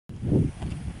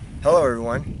Hello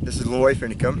everyone, this is Lavoy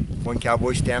Finicum, One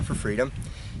Cowboy Stand for Freedom.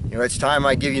 You know, it's time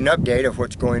I give you an update of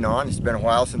what's going on. It's been a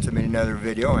while since I made another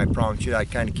video, and I promised you I'd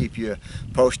kind of keep you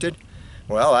posted.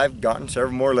 Well, I've gotten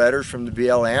several more letters from the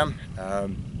BLM.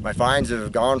 My fines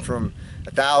have gone from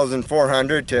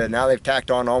 1,400 to now they've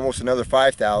tacked on almost another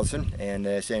 5,000,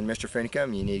 and saying, Mr.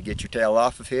 Finicum, you need to get your tail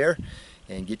off of here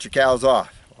and get your cows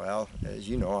off. Well, as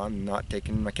you know, I'm not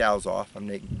taking my cows off. I'm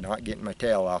not getting my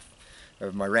tail off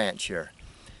of my ranch here.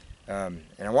 And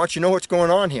I want you to know what's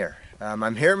going on here.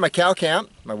 I'm here at my cow camp,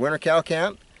 my winter cow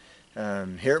camp,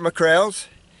 here at my corrals,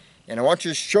 and I want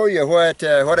you to show you what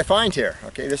I find here.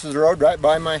 Okay, this is the road right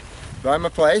by my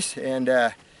place, and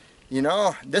you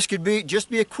know, this could just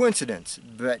be a coincidence,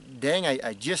 but dang,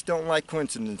 I just don't like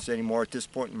coincidence anymore at this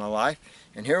point in my life.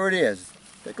 And here it is.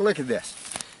 Take a look at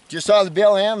this. Just saw the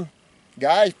BLM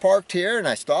guys parked here, and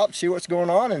I stopped to see what's going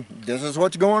on, and this is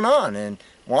what's going on. And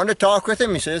wanted to talk with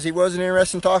him. He says he wasn't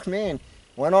interested in talking to me, and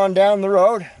went on down the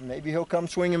road. Maybe he'll come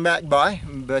swinging back by,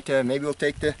 but maybe we'll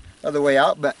take the other way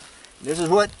out. But this is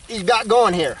what he's got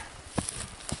going here.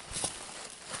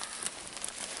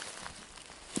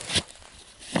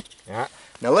 Yeah.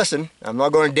 Now listen, I'm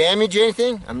not going to damage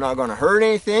anything. I'm not going to hurt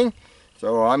anything.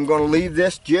 So I'm going to leave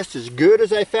this just as good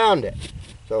as I found it.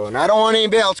 So, and I don't want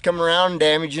anybody else coming around and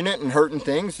damaging it and hurting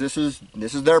things. This is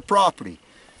their property.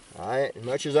 As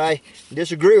much as I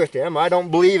disagree with them, I don't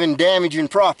believe in damaging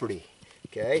property.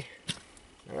 Okay?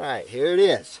 Alright, here it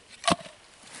is.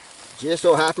 Just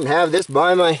so happen to have this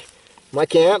by my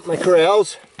camp, my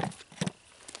corrals.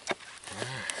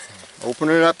 Open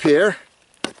it up here.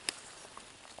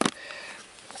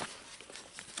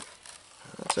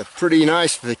 That's a pretty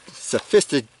nice,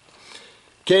 sophisticated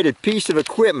piece of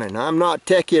equipment. I'm not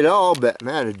techie at all, but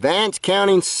man, advanced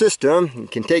counting system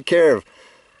can take care of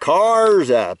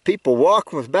cars, people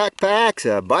walking with backpacks,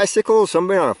 bicycles,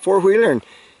 somebody on a four-wheeler, and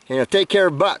you know, take care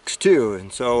of bucks too.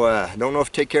 And so I don't know if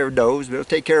it'll take care of does, but it'll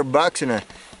take care of bucks. And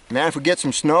man, if we get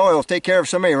some snow, it'll take care of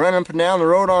somebody running up and down the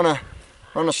road on a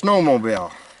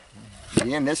snowmobile.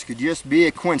 Again, this could just be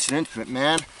a coincidence, but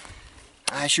man,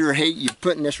 I sure hate you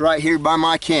putting this right here by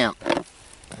my camp.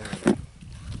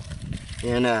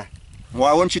 And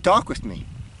why wouldn't you talk with me?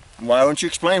 Why wouldn't you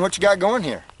explain what you got going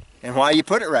here and why you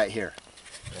put it right here?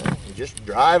 You just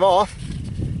drive off,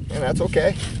 and that's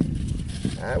okay.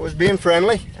 I was being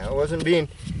friendly. I wasn't being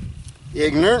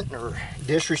ignorant or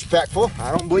disrespectful.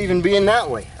 I don't believe in being that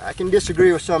way. I can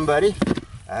disagree with somebody.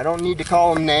 I don't need to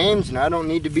call them names, and I don't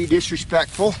need to be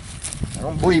disrespectful. I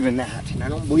don't believe in that, and I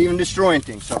don't believe in destroying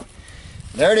things. So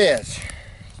there it is.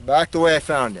 It's back the way I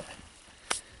found it.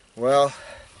 Well,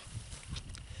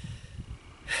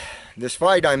 this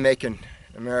fight I'm making,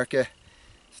 America,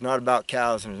 it's not about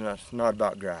cows, and it's not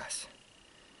about grass.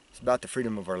 It's about the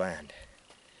freedom of our land.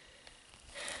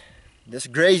 This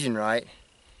grazing right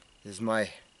is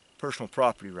my personal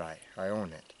property right. I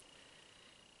own it.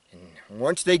 And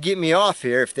once they get me off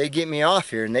here, if they get me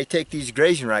off here and they take these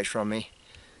grazing rights from me,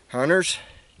 hunters,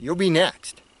 you'll be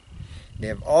next. They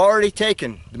have already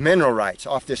taken the mineral rights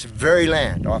off this very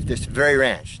land, off this very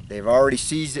ranch. They've already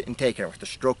seized it and taken it with the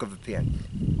stroke of a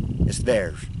pen. It's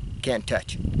theirs. Can't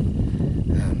touch it.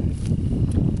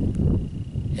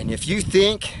 And if you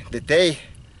think that they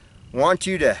want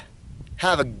you to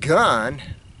have a gun,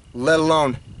 let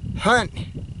alone hunt,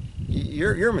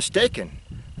 you're mistaken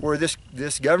where this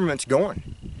government's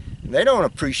going. They don't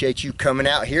appreciate you coming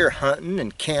out here hunting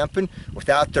and camping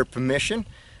without their permission.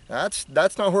 That's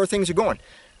not where things are going.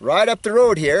 Right up the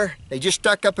road here, they just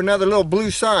stuck up another little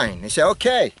blue sign. They say,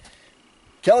 okay,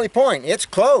 Kelly Point, it's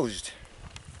closed.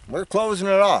 We're closing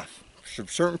it off. For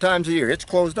certain times of the year, it's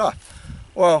closed off.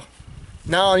 Well,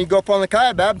 now you go up on the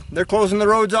Kaibab, they're closing the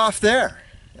roads off there.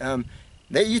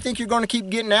 You think you're going to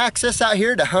keep getting access out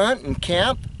here to hunt and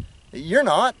camp? You're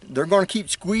not. They're going to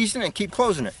keep squeezing and keep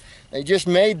closing it. They just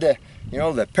made the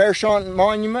Parashant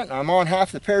Monument. I'm on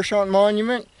half the Parashant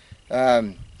Monument.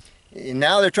 And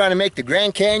now they're trying to make the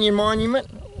Grand Canyon Monument.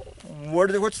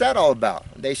 What's that all about?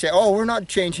 They say, oh, we're not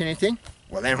changing anything.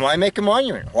 Well, then why make a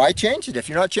monument? Why change it if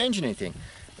you're not changing anything?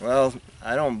 Well,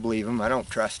 I don't believe them. I don't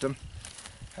trust them.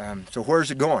 So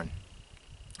where's it going?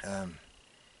 I've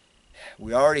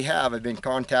been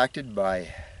contacted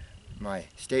by my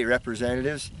state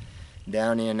representatives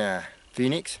down in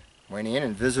Phoenix. Went in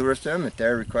and visited with them at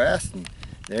their request and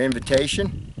their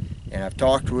invitation. And I've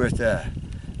talked with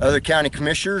other county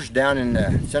commissioners down in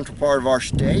the central part of our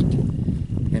state.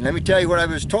 And let me tell you what I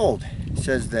was told. It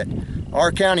says that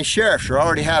our county sheriffs are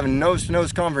already having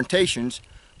nose-to-nose confrontations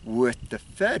with the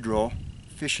federal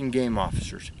fish and game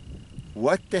officers.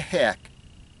 What the heck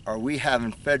are we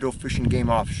having federal fish and game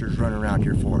officers running around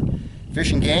here for?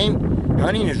 Fish and game,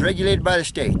 Hunting is regulated by the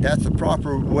state. That's the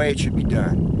proper way it should be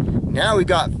done. Now we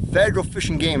got federal fish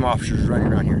and game officers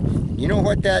running around here. You know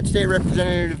what that state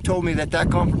representative told me that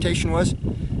confrontation was?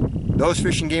 Those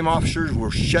fish and game officers were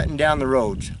shutting down the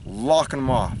roads, locking them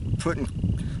off, putting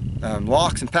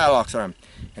locks and padlocks on them.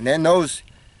 And then those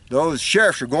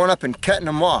sheriffs are going up and cutting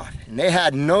them off. And they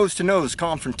had nose-to-nose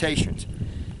confrontations.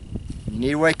 You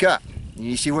need to wake up. You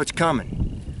need to see what's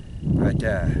coming. But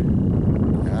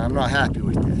I'm not happy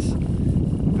with this.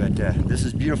 But this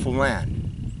is beautiful land.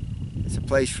 It's a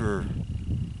place for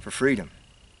freedom.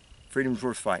 Freedom's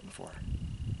worth fighting for.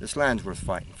 This land's worth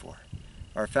fighting for.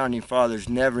 Our founding fathers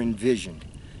never envisioned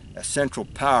a central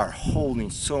power holding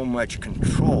so much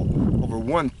control over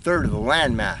 1/3 of the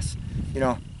landmass. You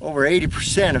know, over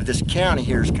 80% of this county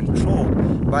here is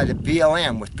controlled by the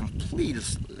BLM with complete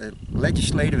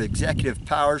legislative, executive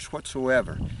powers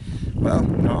whatsoever. Well,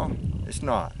 no, it's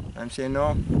not. I'm saying no.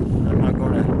 I'm not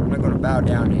going to bow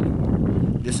down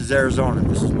anymore. This is Arizona.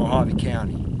 This is Mojave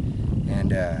County,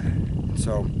 and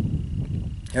so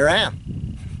here I am.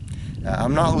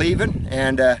 I'm not leaving,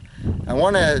 and I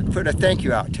want to put a thank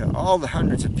you out to all the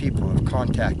hundreds of people who have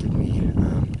contacted me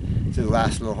through the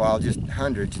last little while, just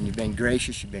hundreds, and you've been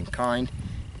gracious, you've been kind,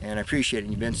 and I appreciate it.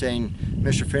 You've been saying,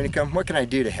 Mr. Finicum, what can I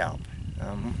do to help?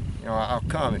 You know, I'll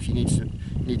come if you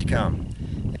need to come.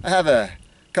 I have a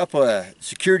couple of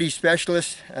security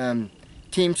specialist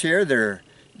teams here that are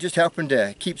just helping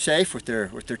to keep safe with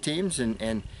their teams,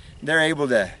 and they're able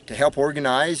to help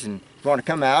organize. And if you want to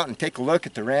come out and take a look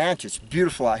at the ranch, it's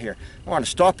beautiful out here. I want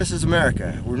to stop. This is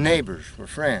America. We're neighbors. We're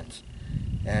friends,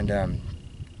 and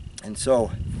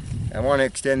so I want to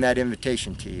extend that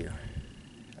invitation to you.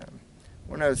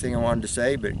 One other thing I wanted to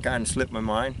say, but it kind of slipped my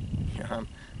mind. You know,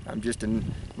 I'm just a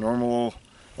normal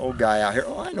old guy out here.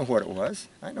 Oh, I know what it was.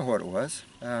 I know what it was.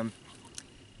 You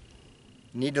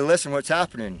need to listen what's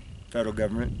happening, federal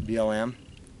government, BLM.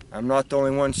 I'm not the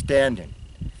only one standing.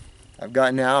 I've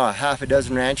got now a half a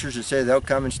dozen ranchers that say they'll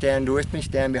come and stand with me,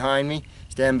 stand behind me,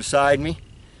 stand beside me.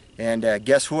 And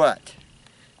guess what?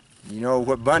 You know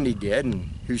what Bundy did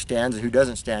and who stands and who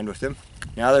doesn't stand with him.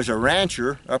 Now there's a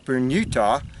rancher up in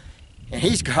Utah, and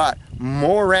he's got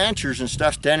more ranchers and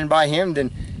stuff standing by him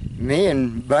than me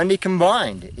and Bundy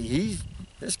combined.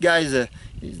 This guy's a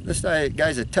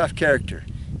tough character,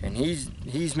 and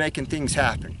he's making things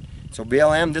happen. So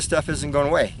BLM, this stuff isn't going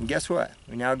away. And guess what?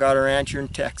 We now got a rancher in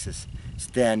Texas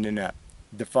standing up,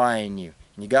 defying you.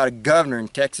 And you got a governor in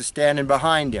Texas standing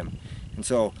behind him. And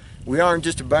so we aren't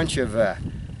just a bunch of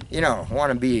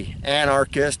want to be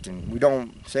anarchists and we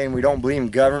don't believe in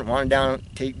government, want to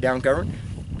take down government.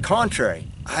 Contrary,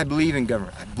 I believe in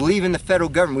government. I believe in the federal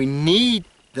government. We need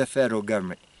the federal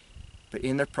government, but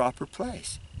in their proper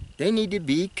place. They need to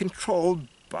be controlled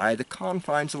by the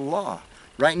confines of the law.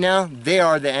 Right now, they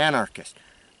are the anarchists,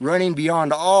 running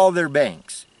beyond all their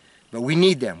banks. But we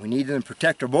need them. We need them to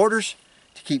protect our borders,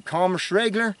 to keep commerce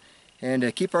regular, and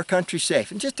to keep our country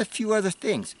safe. And just a few other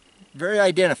things, very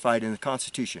identified in the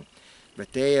Constitution.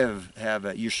 But they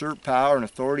have usurped power and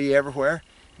authority everywhere.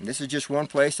 And this is just one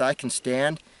place I can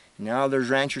stand. Now there's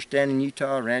ranchers standing in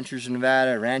Utah, ranchers in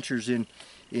Nevada, ranchers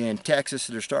in Texas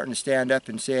that are starting to stand up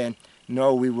and saying,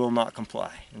 no, we will not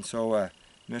comply. And so,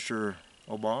 Mr.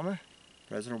 Obama,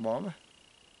 President Obama,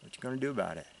 what you going to do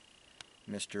about it?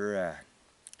 Mr.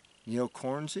 Neil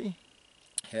Cornsey,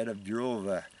 head of Bureau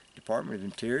of Department of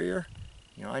Interior,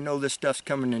 you know, I know this stuff's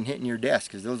coming and hitting your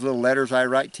desk, because those little letters I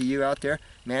write to you out there,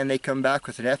 man, they come back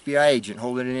with an FBI agent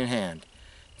holding it in hand.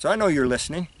 So I know you're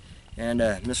listening. And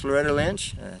Miss Loretta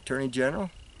Lynch, Attorney General,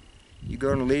 you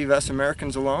going to leave us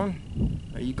Americans alone?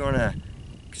 Or are you going to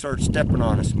start stepping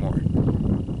on us more?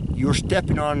 You're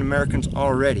stepping on Americans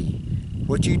already.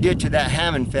 What you did to that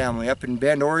Hammond family up in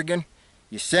Bend, Oregon,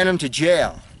 you sent them to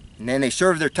jail. And then they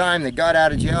served their time, they got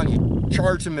out of jail, and you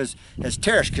charged them as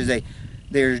terrorists because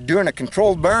they're doing a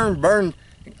controlled burned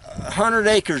 100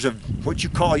 acres of what you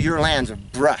call your lands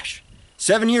of brush.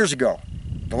 7 years ago.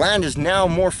 The land is now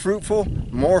more fruitful,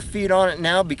 more feed on it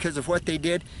now because of what they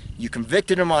did. You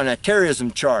convicted them on a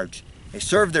terrorism charge. They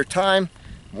served their time,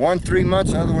 one 3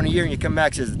 months, another one a year, and you come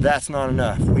back and says, that's not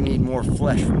enough. We need more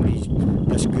flesh from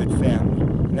this good family.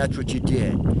 And that's what you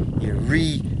did. You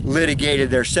re-litigated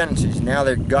their sentences. Now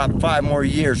they've got 5 more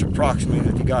years approximately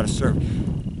that they got to serve.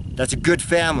 That's a good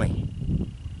family.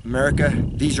 America,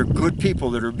 these are good people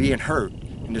that are being hurt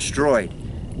and destroyed.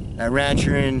 A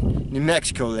rancher in New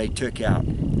Mexico they took out.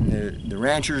 And the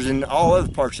ranchers in all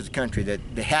other parts of the country that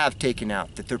they have taken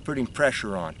out, that they're putting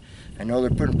pressure on. I know they're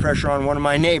putting pressure on one of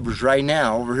my neighbors right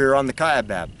now over here on the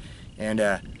Kaibab. And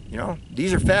you know,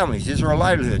 these are families, these are our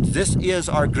livelihoods. This is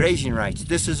our grazing rights.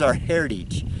 This is our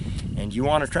heritage. and you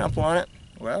want to trample on it,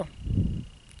 well,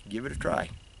 give it a try.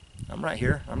 I'm right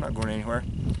here. I'm not going anywhere.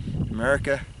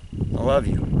 America, I love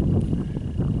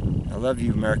you. I love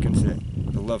you Americans that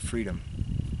love freedom.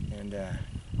 And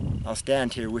I'll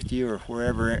stand here with you or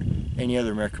wherever any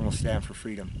other American will stand for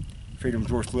freedom.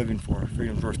 Freedom's worth living for.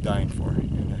 Freedom's worth dying for.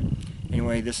 And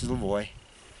anyway, this is Lavoy.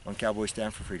 One Cowboy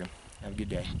Stand for Freedom. Have a good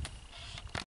day.